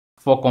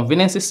For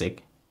convenience's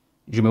sake,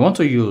 you may want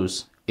to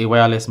use a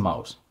wireless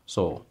mouse.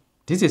 So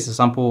this is a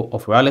sample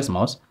of wireless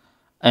mouse,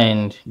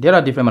 and there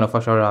are different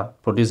manufacturers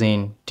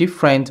producing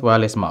different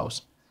wireless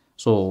mouse.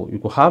 So you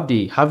could have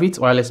the Havit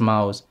wireless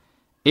mouse,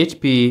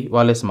 HP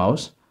wireless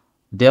mouse,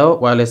 Dell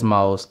wireless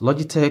mouse,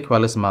 Logitech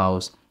wireless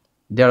mouse.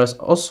 There is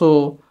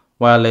also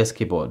wireless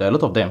keyboard. There are a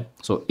lot of them.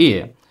 So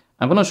here,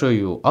 I'm going to show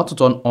you how to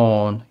turn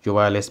on your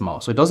wireless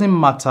mouse. So it doesn't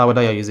matter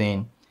whether you're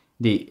using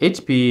the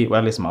HP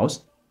wireless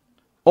mouse,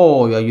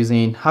 or you're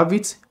using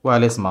Havit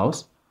wireless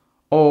mouse,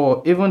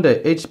 or even the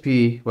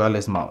HP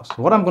wireless mouse.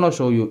 What I'm going to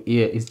show you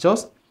here is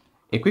just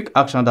a quick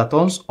action that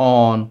turns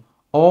on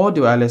all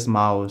the wireless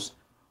mouse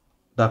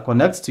that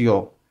connects to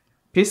your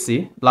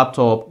PC,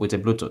 laptop with a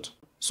Bluetooth.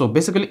 So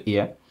basically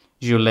here,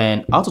 you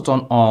learn how to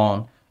turn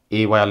on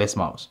a wireless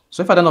mouse.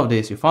 So if at the end of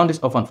this, you found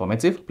this often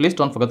informative, please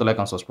don't forget to like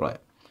and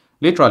subscribe.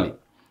 Literally,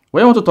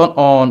 when you want to turn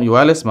on your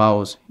wireless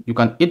mouse, you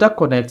can either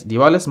connect the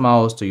wireless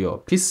mouse to your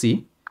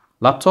PC,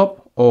 laptop,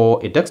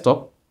 or a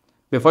desktop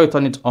before you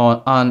turn it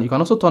on, and you can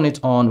also turn it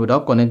on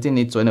without connecting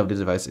it to any of these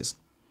devices.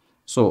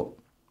 So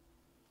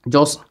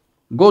just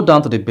go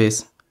down to the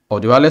base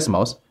of the wireless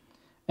mouse,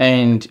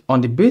 and on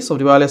the base of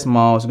the wireless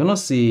mouse, you're going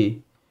to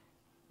see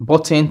a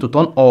button to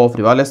turn off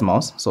the wireless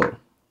mouse. So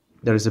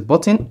there is a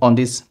button on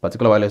this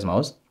particular wireless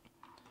mouse.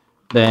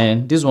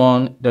 Then this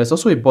one, there is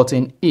also a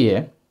button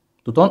here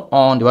to turn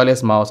on the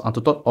wireless mouse and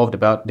to turn off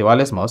the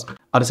wireless mouse.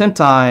 At the same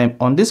time,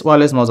 on this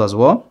wireless mouse as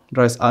well,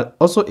 there is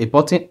also a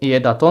button here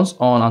that turns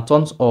on and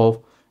turns off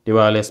the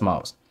wireless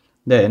mouse.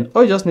 Then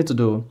all you just need to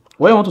do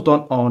when you want to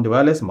turn on the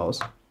wireless mouse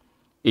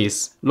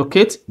is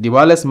locate the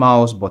wireless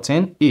mouse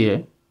button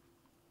here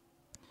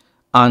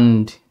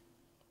and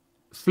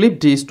flip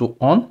this to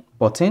on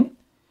button.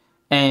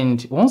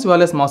 And once the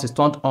wireless mouse is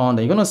turned on,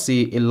 then you're going to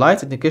see a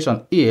light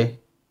indication here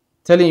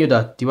telling you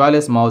that the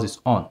wireless mouse is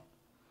on.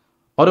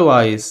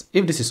 Otherwise,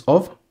 if this is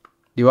off,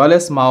 the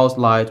wireless mouse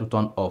light will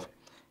turn off.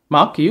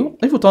 Mark you,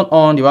 if you turn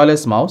on the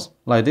wireless mouse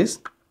like this,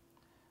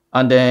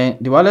 and then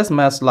the wireless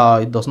mouse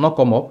light does not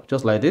come up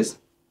just like this,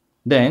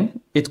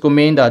 then it could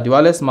mean that the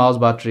wireless mouse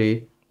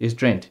battery is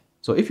drained.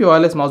 So if your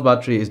wireless mouse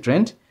battery is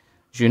drained,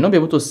 you will not be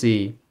able to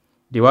see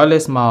the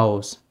wireless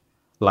mouse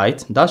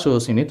light. That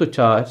shows you need to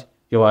charge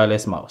your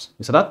wireless mouse.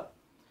 You see that?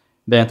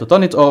 Then to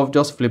turn it off,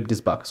 just flip this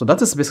back. So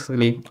that is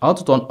basically how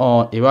to turn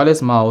on a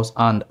wireless mouse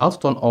and how to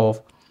turn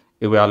off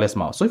a wireless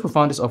mouse. So if you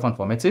found this often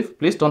informative,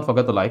 please don't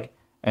forget to like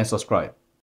and subscribe.